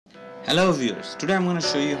Hello viewers, today I'm going to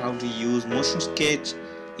show you how to use motion sketch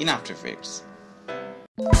in After Effects.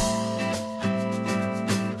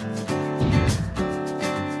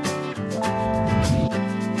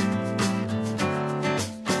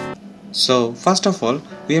 So first of all,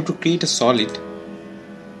 we have to create a solid.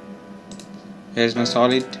 Here's my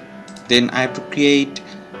solid. Then I have to create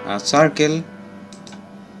a circle.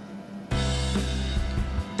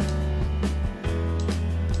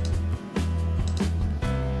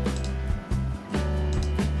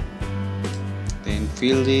 Then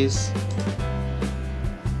fill this.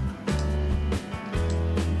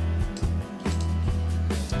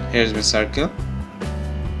 Here's my circle.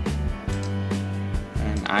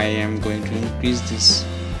 And I am going to increase this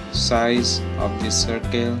size of this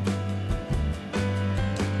circle.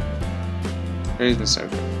 Here is the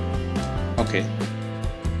circle. Okay.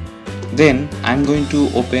 Then I'm going to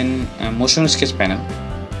open a motion sketch panel.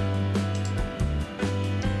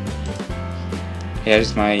 Here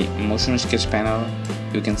is my motion sketch panel.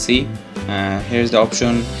 You can see here is the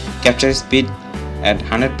option capture speed at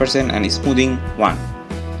 100% and smoothing 1.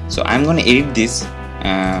 So I'm going to edit this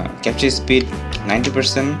capture speed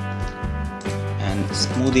 90% and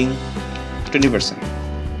smoothing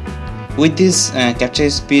 20%. With this capture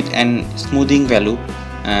speed and smoothing value,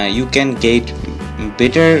 you can get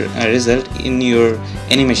better result in your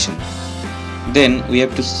animation. Then we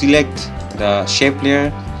have to select the shape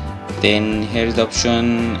layer. Then here is the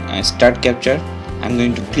option start capture. I'm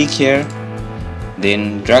going to click here,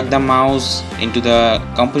 then drag the mouse into the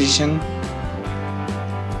composition,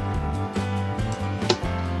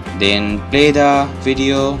 then play the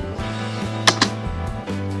video.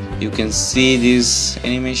 You can see this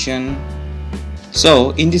animation.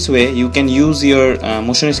 So in this way you can use your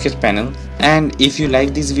motion sketch panel. And if you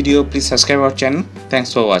like this video, please subscribe our channel.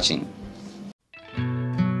 Thanks for watching.